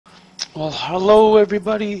Well, hello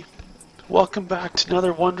everybody. Welcome back to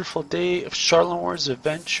another wonderful day of Sharlen Wars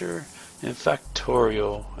Adventure in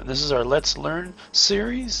Factorio. And this is our Let's Learn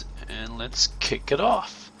series, and let's kick it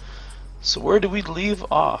off. So where do we leave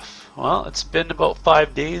off? Well, it's been about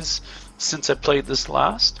 5 days since I played this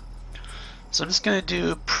last. So I'm just going to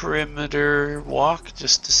do a perimeter walk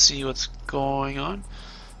just to see what's going on.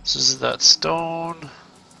 So this is that stone.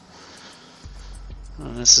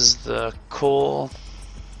 And this is the coal.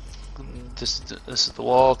 This is the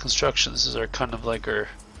wall construction. This is our kind of like our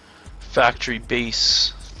factory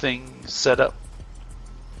base thing set up.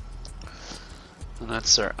 And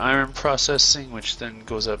that's our iron processing, which then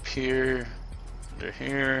goes up here, under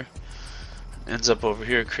here, and ends up over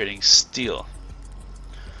here creating steel.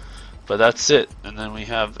 But that's it. And then we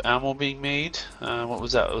have ammo being made. What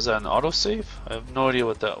was that? Was that an autosave? I have no idea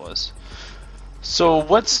what that was. So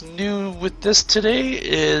what's new with this today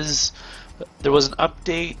is there was an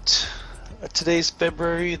update. Today's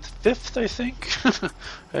February the 5th, I think.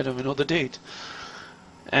 I don't even know the date.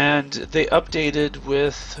 And they updated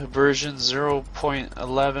with version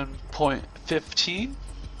 0.11.15.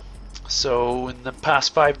 So in the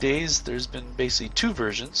past 5 days, there's been basically two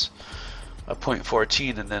versions, a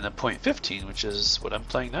 0.14 and then a 0.15, which is what I'm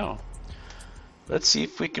playing now. Let's see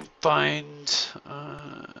if we can find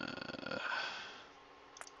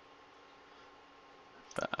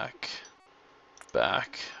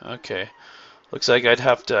back. Okay. Looks like I'd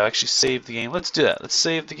have to actually save the game. Let's do that. Let's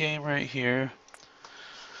save the game right here.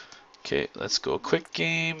 Okay, let's go quick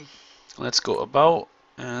game. Let's go about,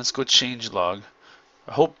 and let's go change log.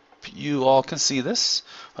 I hope you all can see this,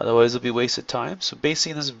 otherwise it'll be wasted time. So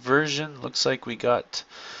basically in this version, looks like we got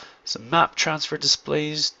some map transfer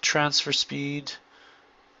displays, transfer speed.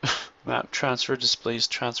 Map transfer displays,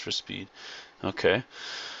 transfer speed. Okay.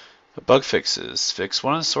 Bug fixes. Fix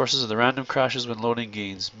one of the sources of the random crashes when loading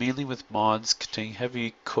games, mainly with mods containing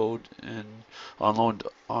heavy code and on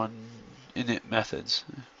init methods.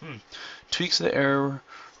 Tweaks the error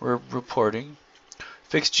we're reporting.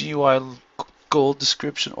 Fix GUI gold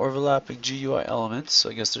description overlapping GUI elements. So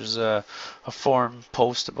I guess there's a forum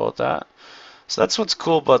post about that. So that's what's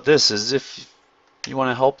cool about this, is if you want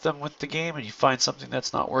to help them with the game and you find something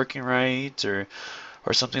that's not working right, or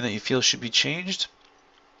something that you feel should be changed,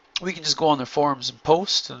 we can just go on their forums and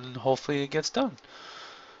post, and hopefully it gets done.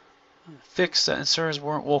 Fix that inserters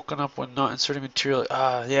weren't woken up when not inserting material.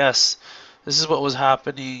 Yes, this is what was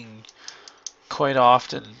happening quite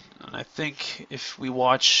often. And I think if we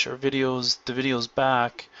watch our videos, the videos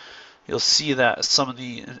back, you'll see that some of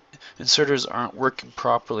the inserters aren't working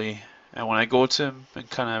properly. And when I go to them and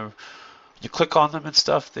kind of you click on them and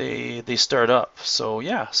stuff, they start up. So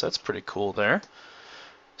yeah, so that's pretty cool there.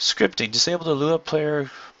 Scripting. Disable the Lua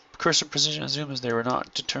player cursor precision and zoom as they were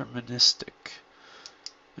not deterministic.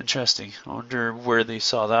 Interesting. I wonder where they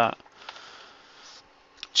saw that.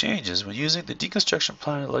 Changes. When using the deconstruction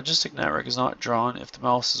plan, a logistic network is not drawn if the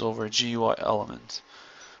mouse is over a GUI element.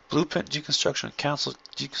 Blueprint deconstruction and cancel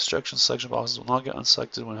deconstruction selection boxes will not get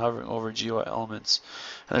unselected when hovering over GUI elements.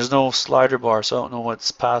 And there's no slider bar, so I don't know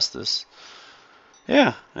what's past this.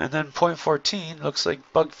 Yeah, and then 0.14 looks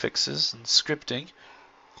like bug fixes and scripting.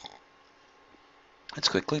 Let's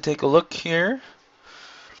quickly take a look here.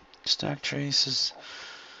 Stack traces.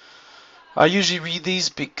 I usually read these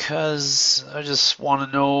because I just want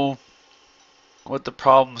to know what the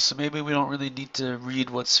problem is. So maybe we don't really need to read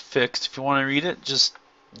what's fixed. If you want to read it, just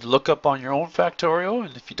look up on your own Factorio.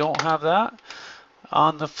 And if you don't have that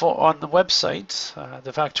on the website,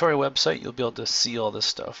 the Factorio website, you'll be able to see all this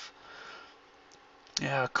stuff.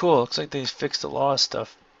 Yeah, cool. Looks like they fixed a lot of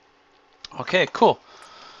stuff. Okay, cool.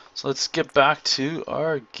 So let's get back to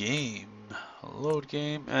our game. Load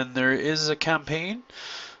game, and there is a campaign,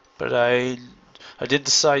 but I did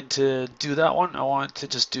decide to do that one. I wanted to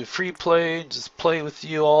just do free play, just play with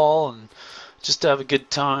you all, and just to have a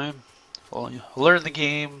good time. Well, learn the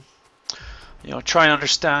game, try and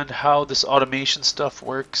understand how this automation stuff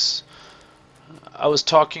works. I was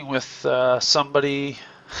talking with somebody,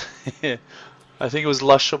 I think it was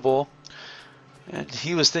Lushable, and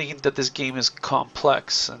he was thinking that this game is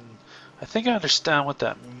complex, and I think I understand what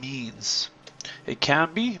that means. It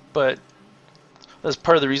can be, but that's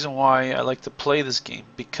part of the reason why I like to play this game,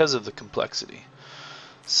 because of the complexity.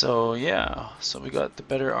 So yeah, so we got the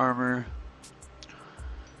better armor.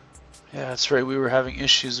 Yeah, that's right, we were having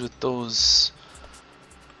issues with those.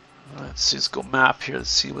 Let's see, let's go map here, let's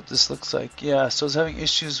see what this looks like. Yeah, so I was having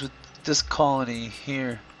issues with this colony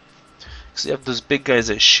here, because you have those big guys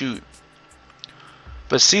that shoot.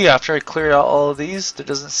 But see, after I cleared out all of these, there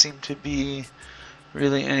doesn't seem to be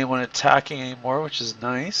really anyone attacking anymore, which is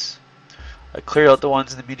nice. I cleared out the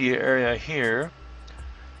ones in the immediate area here.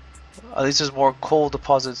 At least there's more coal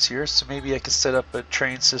deposits here, so maybe I could set up a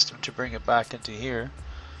train system to bring it back into here.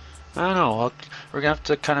 I don't know. We're gonna have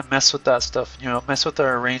to kind of mess with that stuff. You know, mess with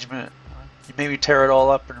our arrangement. Maybe tear it all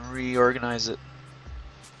up and reorganize it.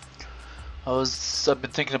 I've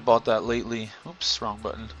been thinking about that lately. Oops, wrong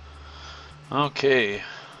button. Okay.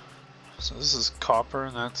 So this is copper,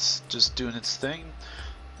 and that's just doing its thing.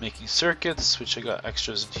 Making circuits, which I got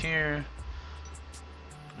extras in here.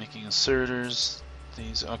 Making inserters.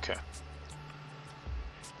 These, okay.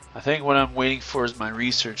 I think what I'm waiting for is my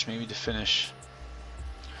research, maybe to finish.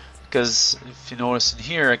 Because if you notice in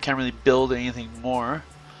here, I can't really build anything more.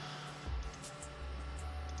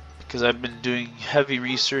 Because I've been doing heavy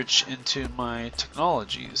research into my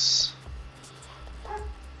technologies.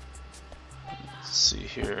 Let's see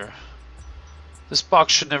here. This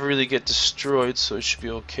box should never really get destroyed, so it should be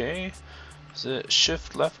okay. Is it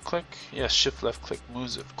shift left click? Yes, shift left click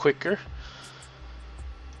moves it quicker.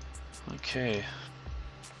 Okay.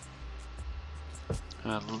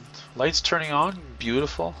 Lights turning on,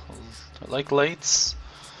 beautiful. I like lights.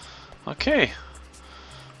 Okay.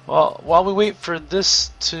 Well, while we wait for this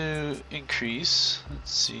to increase,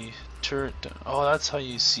 let's see, turret. Oh, that's how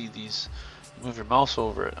you see these. You move your mouse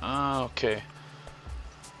over it. Ah, okay.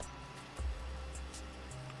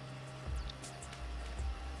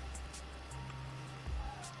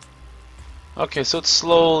 Okay, so it's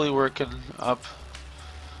slowly working up.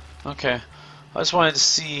 Okay, I just wanted to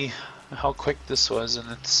see how quick this was,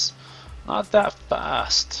 and it's not that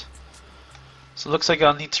fast. So it looks like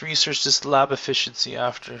I'll need to research this lab efficiency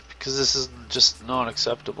after, because this is just not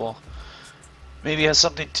acceptable. Maybe it has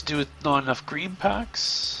something to do with not enough green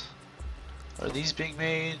packs? Are these being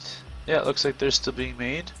made? Yeah, it looks like they're still being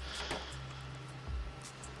made.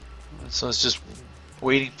 And so it's just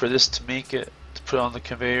waiting for this to make it, to put on the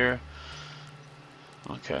conveyor.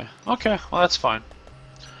 Okay, okay, well that's fine.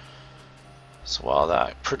 So while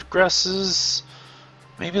that progresses,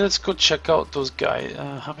 maybe let's go check out those guys.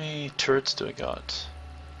 How many turrets do I got?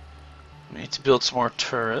 We need to build some more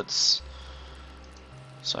turrets.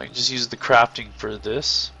 So I can just use the crafting for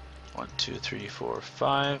this. 1, 2, 3, 4,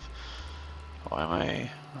 5. Why am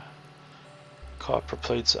I? Copper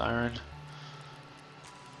plates, iron.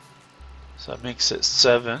 So that makes it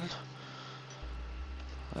 7.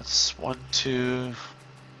 That's 1, 2.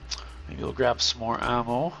 Maybe we'll grab some more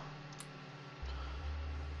ammo.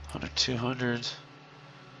 100, 200.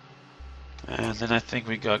 And then I think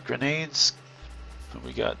we got grenades.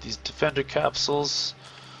 We got these defender capsules.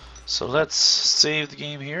 So let's save the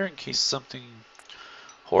game here in case something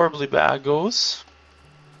horribly bad goes.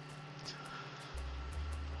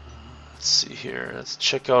 Let's see here. Let's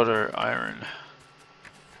check out our iron.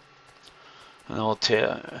 And then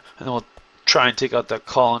we'll try and take out that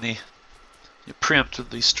colony. You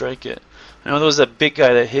preemptively strike it. I know there was that big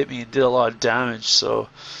guy that hit me and did a lot of damage, so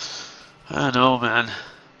I don't know, man.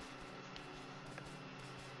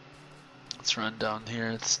 Let's run down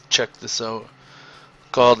here. Let's check this out.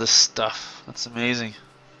 Look at all this stuff. That's amazing.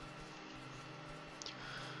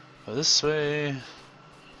 Go this way.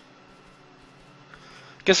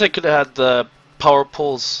 Guess I could have had the power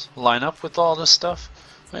poles line up with all this stuff.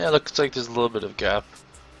 Oh, yeah, looks like there's a little bit of gap.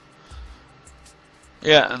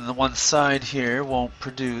 Yeah, and the one side here won't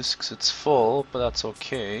produce because it's full, but that's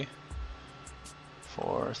okay.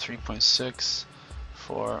 4, 3.6,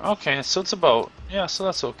 4. Okay, so it's about, yeah, so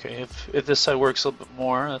that's okay. If this side works a little bit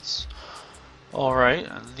more, that's alright.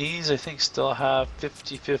 And these I think still have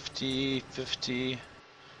 50, 50, 50,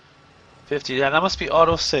 50. Yeah, that must be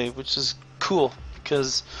autosave, which is cool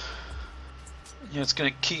because you know it's gonna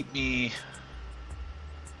keep me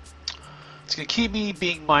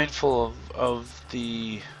being mindful of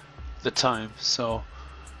the time. So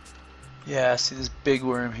yeah, see this big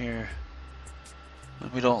worm here.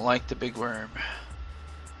 And we don't like the big worm.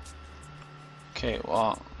 Okay,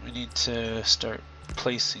 well, we need to start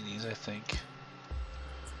placing these, I think.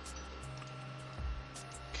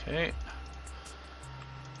 Okay.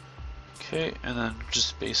 Okay, and then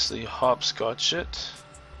just basically hopscotch it.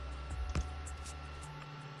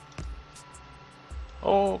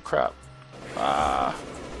 Oh crap. Ah.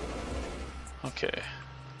 Okay.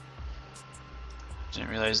 Didn't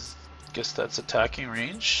realize, guess that's attacking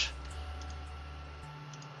range.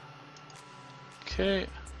 Okay.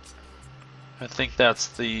 I think that's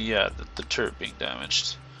the turret being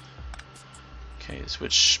damaged. Okay,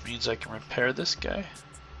 which means I can repair this guy.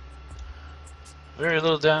 Very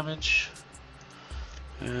little damage.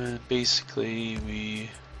 And basically we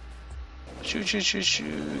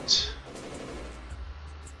shoot.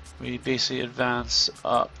 We basically advance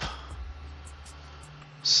up.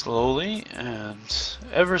 slowly and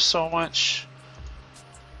ever so much.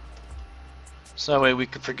 So that way we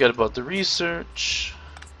can forget about the research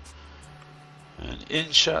and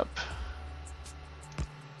inch up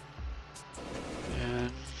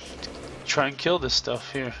and try and kill this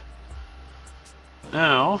stuff here.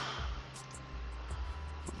 Now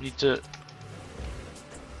we need to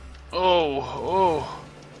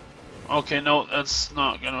okay, no, that's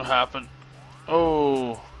not gonna happen.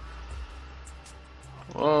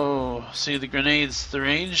 Whoa, see the grenades, the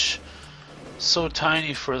range so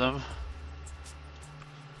tiny for them.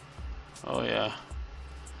 Oh yeah,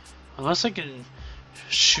 unless I can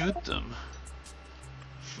shoot them.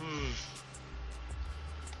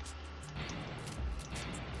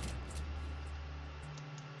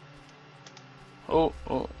 Oh,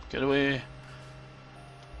 get away.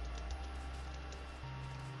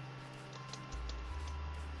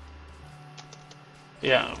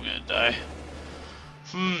 Yeah, I'm gonna die.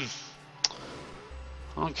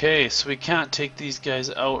 Okay, so we can't take these guys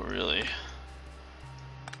out really.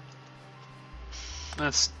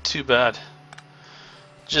 That's too bad.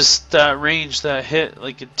 Just that range, that hit,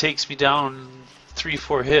 like it takes me down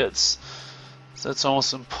 3-4 hits. So that's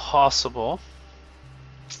almost impossible.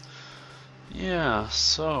 Yeah,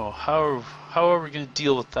 so how are we gonna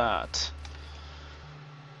deal with that?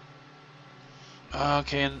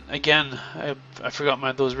 Okay, and again, I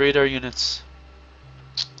forgot those radar units.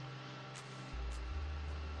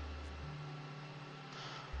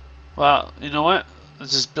 Well, you know what?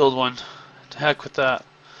 Let's just build one. To heck with that.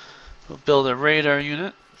 We'll build a radar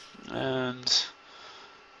unit, and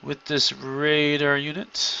with this radar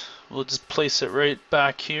unit, we'll just place it right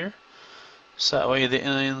back here. So that way the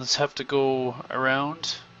aliens have to go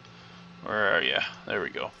around. Where are you? There we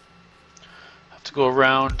go. Have to go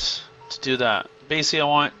around to do that. Basically, I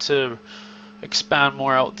want to expand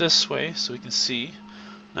more out this way so we can see.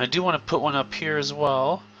 And I do want to put one up here as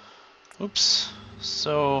well. Oops.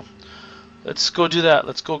 So let's go do that.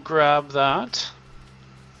 Let's go grab that.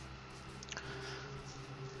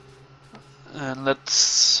 And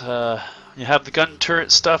let's you have the gun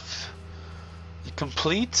turret stuff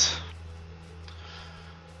complete.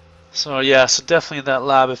 So yeah, so definitely that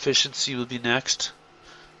lab efficiency will be next,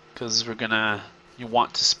 because you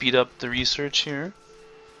want to speed up the research here.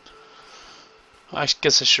 I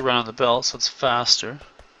guess I should run on the belt so it's faster.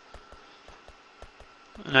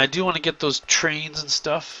 And I do want to get those trains and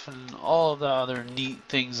stuff and all of the other neat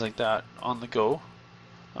things like that on the go.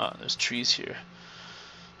 There's trees here.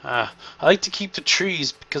 I like to keep the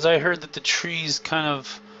trees because I heard that the trees kind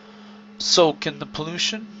of soak in the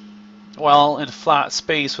pollution. Well, in a flat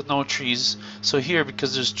space with no trees. So here,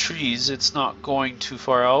 because there's trees, it's not going too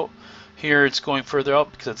far out. Here it's going further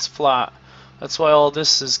out because it's flat. That's why all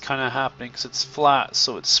this is kind of happening, because it's flat,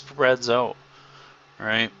 so it spreads out.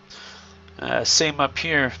 Right? Same up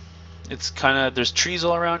here. It's kind of, there's trees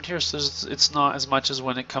all around here, so it's not as much as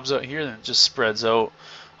when it comes out here, then it just spreads out.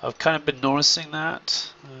 I've kind of been noticing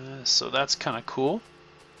that, so that's kind of cool.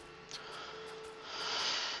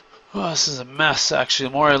 Oh, this is a mess, actually.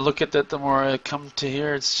 The more I look at it, the more I come to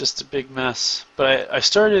here, it's just a big mess. But I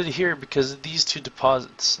started here because of these two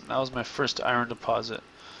deposits, and that was my first iron deposit.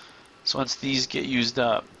 So once these get used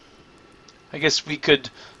up, I guess we could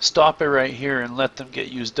stop it right here and let them get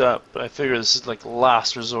used up, but I figure this is like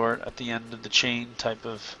last resort at the end of the chain type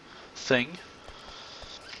of thing.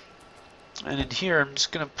 And in here, I'm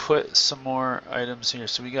just going to put some more items here.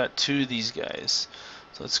 So we got 2 of these guys.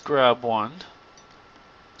 So let's grab one.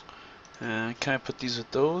 And can I put these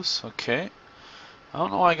with those? Okay. I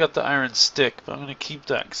don't know why I got the iron stick, but I'm going to keep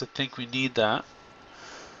that because I think we need that.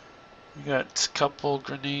 We got a couple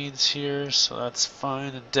grenades here, so that's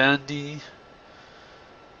fine and dandy.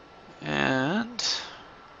 And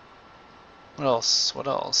what else? What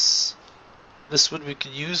else? This one we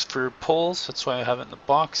can use for poles, that's why I have it in the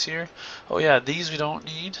box here. Oh yeah, these we don't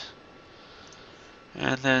need.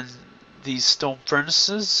 And then these stone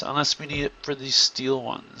furnaces, unless we need it for these steel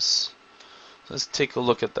ones. Let's take a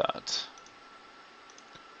look at that.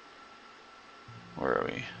 Where are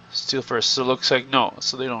we? Steel furnace. So it looks like no.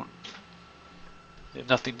 So they have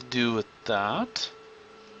nothing to do with that.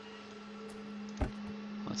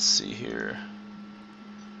 Let's see here.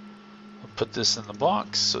 I'll put this in the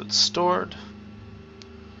box so it's stored.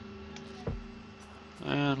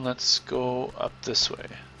 And let's go up this way.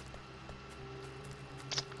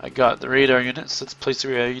 I got the radar units. Let's place the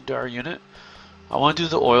radar unit. I want to do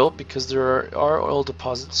the oil because there are oil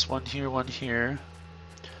deposits. One here, one here.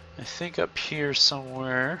 I think up here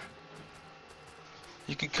somewhere.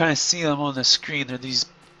 You can kind of see them on the screen. They're these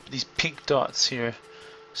pink dots here.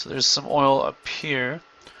 So there's some oil up here.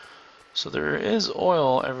 So there is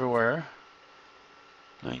oil everywhere.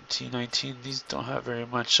 1919, these don't have very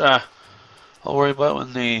much. I'll worry about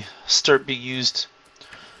when they start being used.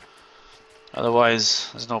 Otherwise,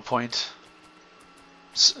 there's no point.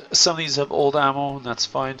 Some of these have old ammo, and that's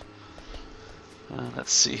fine.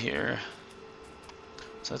 Let's see here.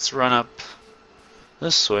 So let's run up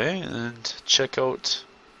this way and check out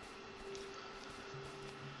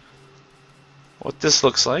what this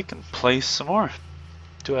looks like and place some more.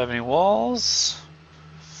 Do I have any walls?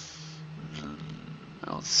 I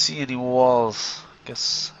don't see any walls.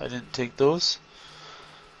 Guess I didn't take those.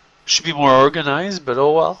 Should be more organized, but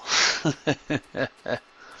oh well.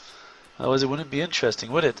 Otherwise it wouldn't be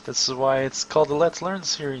interesting, would it? That's why it's called the Let's Learn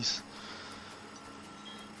series.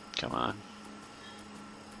 Come on.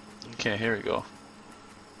 Okay, here we go.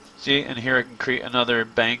 See, and here I can create another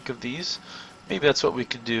bank of these. Maybe that's what we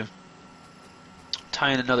can do.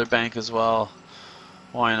 Tie in another bank as well.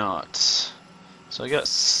 Why not? So I got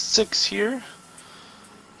 6 here.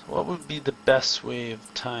 So what would be the best way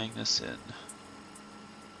of tying this in?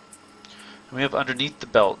 And we have underneath the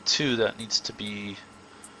belt too that needs to be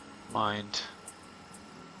mined.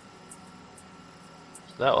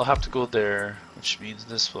 So that will have to go there, which means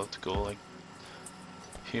this will have to go like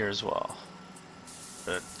here as well.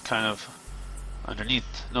 But kind of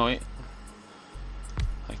underneath. No, wait.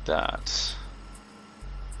 Like that.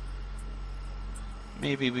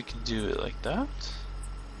 Maybe we can do it like that.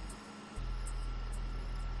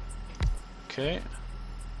 Okay.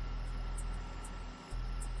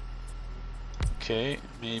 Okay,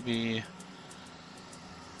 maybe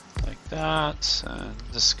like that. And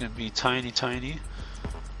this is going to be tiny, tiny.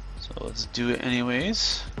 So let's do it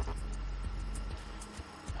anyways.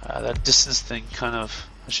 That distance thing kind of,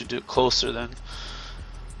 I should do it closer then.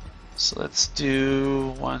 So let's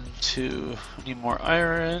do 1, 2. I need more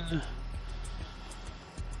iron.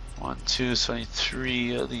 1, 2, so I need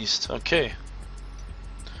 3 at least. Okay.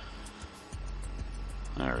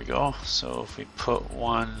 There we go. So if we put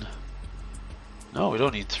 1, no, we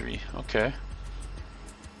don't need 3. Okay.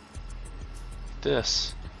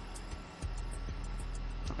 This.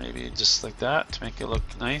 Or maybe just like that to make it look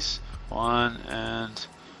nice. 1 and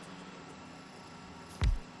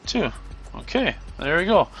 2. Okay, there we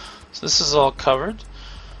go. So this is all covered.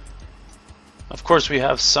 Of course we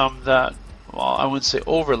have some that, well, I wouldn't say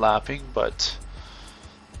overlapping, but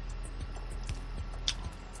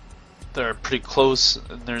they're pretty close,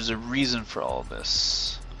 and there's a reason for all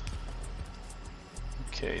this.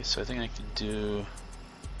 Okay, so I think I can do,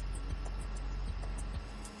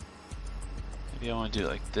 maybe I want to do it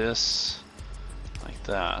like this, like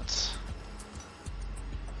that,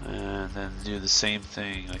 and then do the same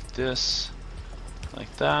thing like this,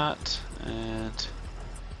 like that, and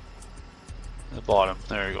the bottom.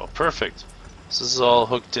 There we go. Perfect. So this is all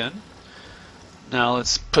hooked in. Now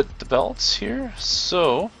let's put the belts here.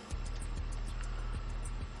 So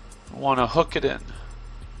I want to hook it in.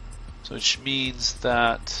 So which means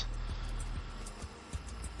that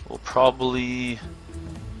we'll probably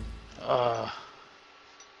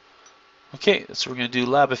okay, so we're going to do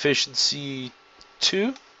lab efficiency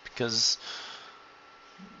 2 because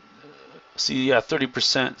see, yeah,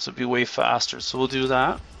 30%, so it'll be way faster. So we'll do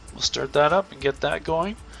that. We'll start that up and get that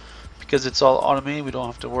going. Because it's all automated, we don't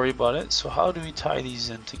have to worry about it. So how do we tie these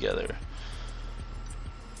in together?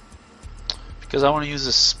 Because I want to use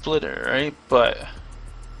a splitter, right? But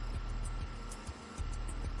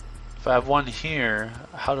if I have one here,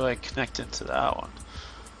 how do I connect into that one?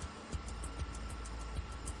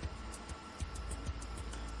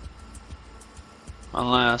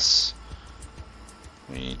 Unless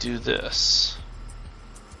we do this.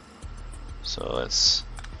 So let's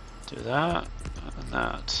do that and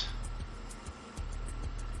that.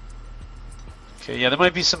 Okay, yeah, there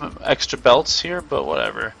might be some extra belts here, but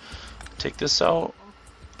whatever. Take this out,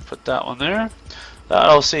 put that one there. That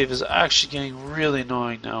autosave is actually getting really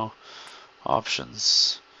annoying now.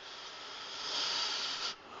 Options.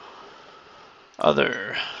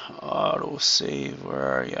 Other. Autosave, where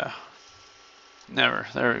are ya? Never,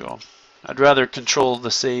 there we go. I'd rather control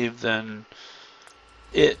the save than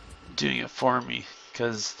it doing it for me,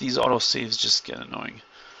 because these autosaves just get annoying.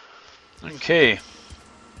 Okay.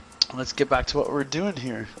 Let's get back to what we're doing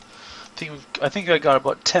here. I think I got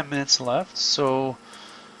about 10 minutes left, so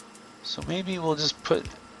maybe we'll just put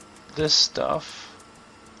this stuff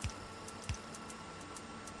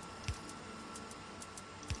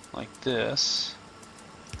like this,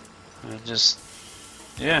 and just,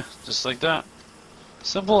 yeah, just like that.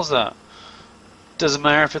 Simple as that. Doesn't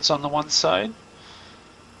matter if it's on the one side,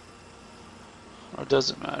 or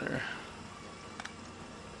does it matter?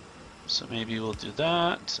 So maybe we'll do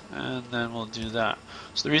that, and then we'll do that.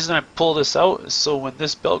 So the reason I pull this out is so when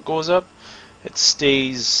this belt goes up, it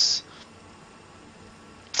stays,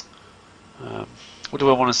 what do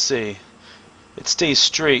I want to say? It stays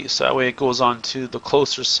straight, so that way it goes on to the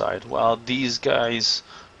closer side, while these guys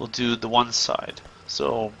will do the one side.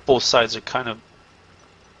 So both sides are kind of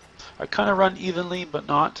run evenly, but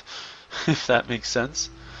not, if that makes sense.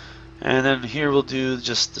 And then here we'll do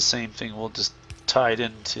just the same thing. We'll just tie it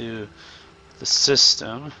into the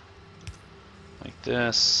system like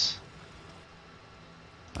this,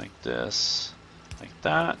 like this, like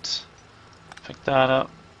that. Pick that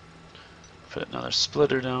up. Put another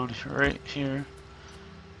splitter down right here,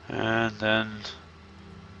 and then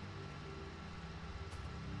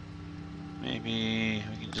maybe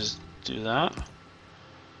we can just do that.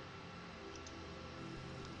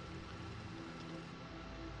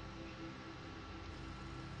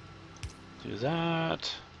 Do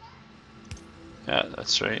that. Yeah,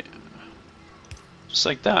 that's right. Just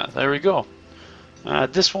like that. There we go.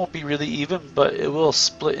 This won't be really even, but it will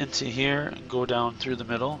split into here and go down through the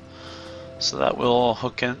middle. So that will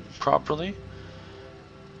hook in properly.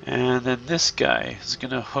 And then this guy is going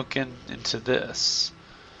to hook in into this.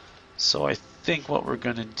 So I think what we're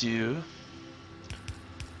going to do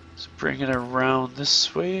is bring it around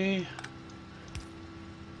this way.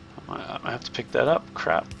 I might have to pick that up.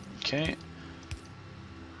 Crap. Okay.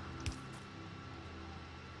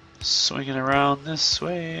 Swing it around this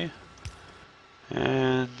way.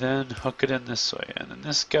 And then hook it in this way. And then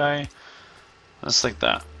this guy, just like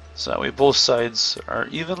that. So that way both sides are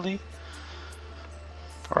evenly,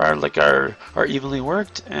 or are evenly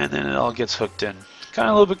worked, and then it all gets hooked in. Kind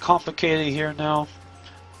of a little bit complicated here now,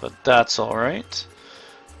 but that's all right.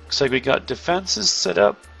 Looks like we got defenses set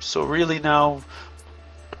up. So really now,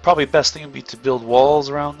 probably best thing would be to build walls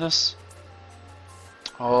around this,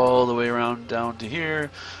 all the way around down to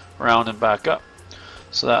here, around and back up.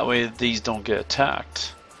 So that way these don't get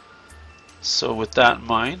attacked. So with that in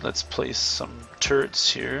mind, let's place some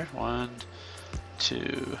turrets here. 1,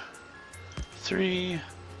 2, 3.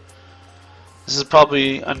 This is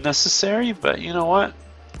probably unnecessary, but you know what?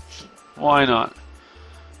 Why not?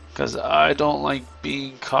 Because I don't like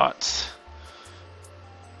being caught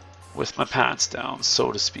with my pants down,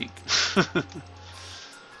 so to speak.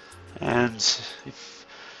 And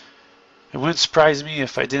it wouldn't surprise me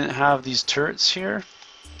if I didn't have these turrets here,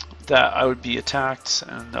 that I would be attacked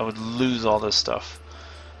and I would lose all this stuff.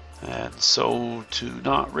 And so to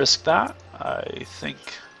not risk that, I think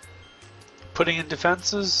putting in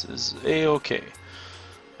defenses is a-okay.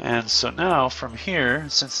 And so now from here,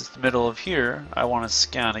 since it's the middle of here, I want to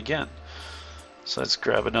scan again. So let's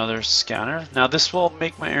grab another scanner. Now this will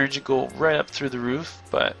make my energy go right up through the roof,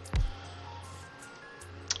 but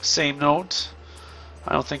same note,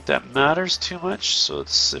 I don't think that matters too much. So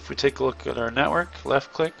it's, if we take a look at our network,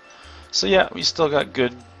 left click. So yeah, we still got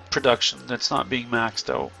good production that's not being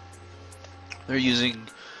maxed out. They're using,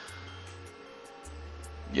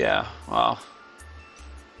 yeah, wow.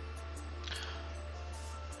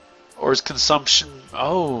 Or is consumption,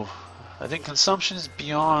 oh, I think consumption is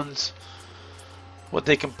beyond what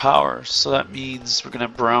they can power. So that means we're going to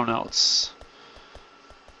have brownouts.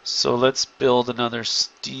 So let's build another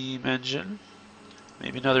steam engine.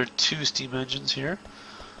 Maybe another 2 steam engines here.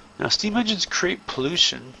 Now steam engines create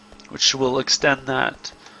pollution, which will extend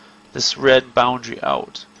this red boundary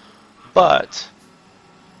out. But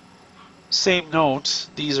same note,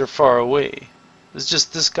 these are far away. There's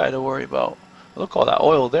just this guy to worry about. Look, all that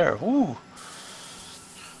oil there. Woo.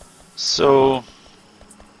 So,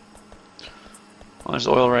 well, there's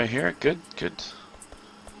oil right here. Good, good.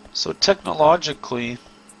 So technologically,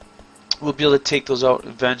 we'll be able to take those out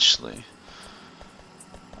eventually.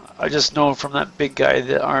 I just know from that big guy,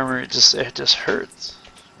 the armor, it just hurts.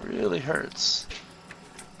 Really hurts.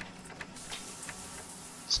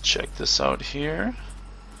 Let's check this out here.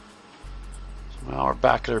 So now we're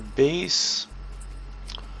back at our base.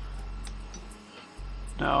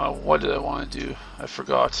 Now, what did I want to do? I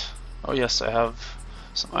forgot. Oh yes, I have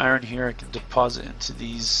some iron here I can deposit into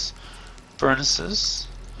these furnaces.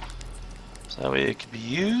 So that way it can be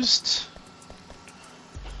used.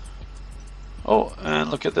 Oh, and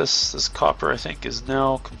look at this. This copper, I think, is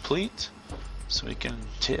now complete. So we can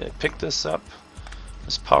pick this up.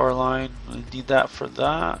 This power line, we need that for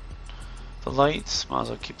that. The lights, might as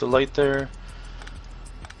well keep the light there.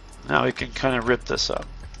 Now we can kind of rip this up.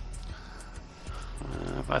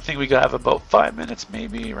 I think we have about 5 minutes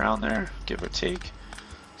maybe around there, give or take.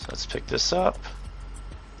 So let's pick this up.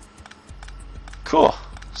 Cool.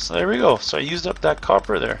 So there we go. So I used up that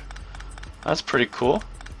copper there. That's pretty cool.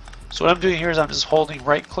 So what I'm doing here is I'm just holding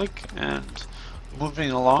right click and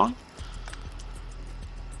moving along.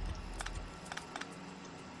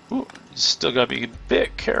 Ooh, you still gotta be a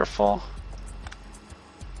bit careful.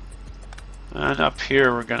 And up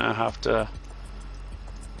here we're gonna have to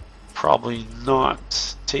probably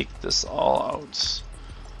not take this all out.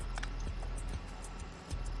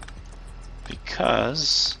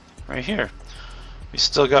 Because right here we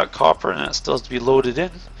still got copper and that still has to be loaded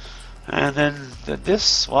in. And then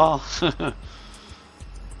this, well,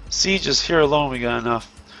 see, just here alone we got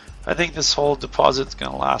enough. I think this whole deposit's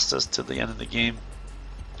gonna last us to the end of the game.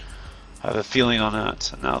 I have a feeling on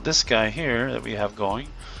that. And now this guy here that we have going,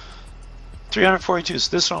 342,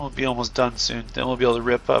 so this one will be almost done soon. Then we'll be able to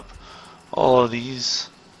rip up all of these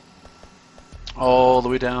all the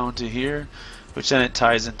way down to here, which then it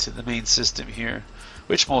ties into the main system here,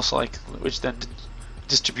 which then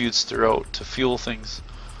distributes throughout to fuel things.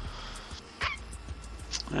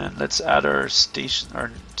 And let's add our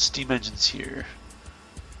steam engines here.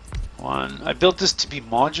 One, I built this to be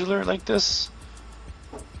modular like this.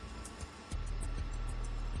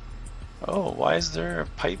 Oh, why is there a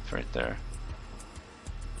pipe right there?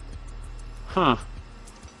 Huh.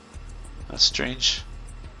 That's strange.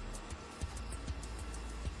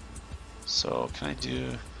 So can I do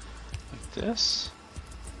like this?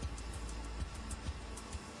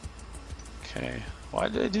 Okay, why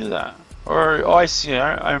did I do that? Or, oh, I see,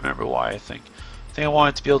 I remember why, I think. I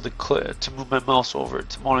wanted to be able to move my mouse over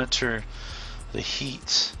it to monitor the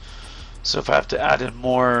heat. So if I have to add in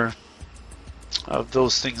more of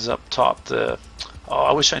those things up top, oh,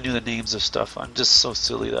 I wish I knew the names of stuff. I'm just so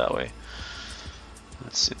silly that way.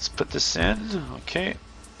 Let's put this in, okay.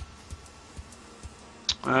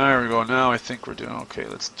 There we go, now I think we're doing okay.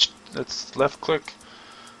 Let's left click.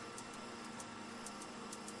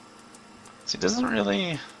 See, it doesn't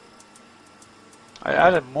really, I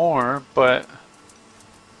added more, but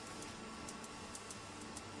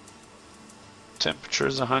temperature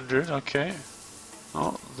is 100, okay.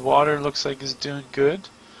 Oh, the water looks like it's doing good.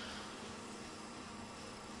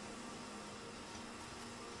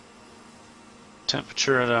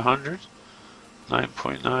 Temperature at 100,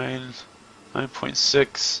 9.9,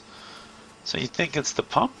 9.6. So you think it's the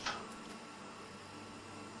pump?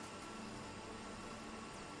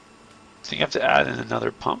 So you have to add in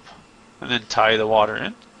another pump and then tie the water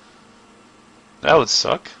in? That would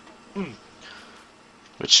suck.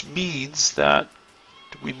 Which means that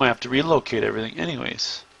we might have to relocate everything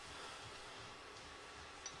anyways.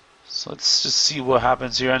 So let's just see what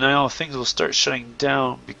happens here. And I know things will start shutting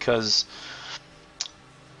down because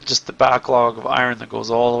just the backlog of iron that goes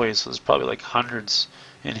all the way, so there's probably like hundreds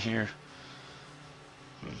in here.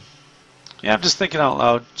 Yeah, I'm just thinking out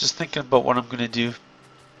loud, just thinking about what I'm going to do,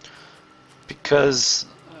 because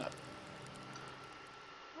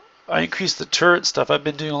I increased the turret stuff. I've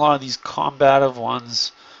been doing a lot of these combative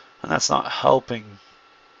ones, and that's not helping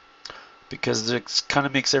because it kind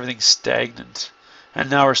of makes everything stagnant. And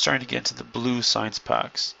now we're starting to get into the blue science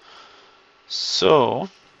packs. So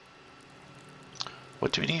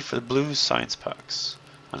what do we need for the blue science packs?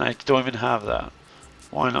 And I don't even have that.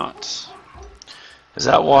 Why not? Is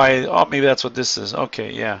that why? Oh, maybe that's what this is.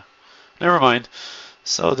 Okay, yeah. Never mind.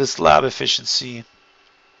 So this lab efficiency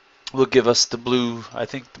will give us the blue, I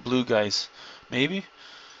think the blue guys. Maybe?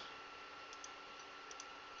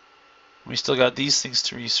 We still got these things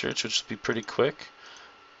to research, which will be pretty quick.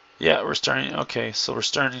 Yeah, we're starting, okay, so we're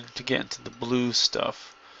starting to get into the blue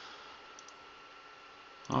stuff.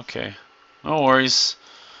 Okay. No worries.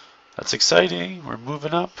 That's exciting. We're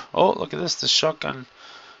moving up. Oh, look at this. The shotgun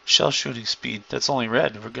shell shooting speed. That's only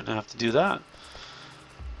red. We're going to have to do that.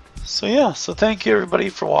 So yeah, so thank you everybody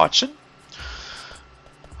for watching.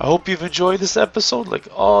 I hope you've enjoyed this episode like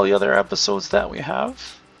all the other episodes that we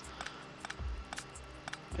have.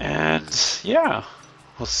 And yeah,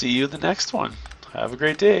 we'll see you in the next one. Have a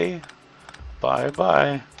great day. Bye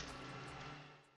bye.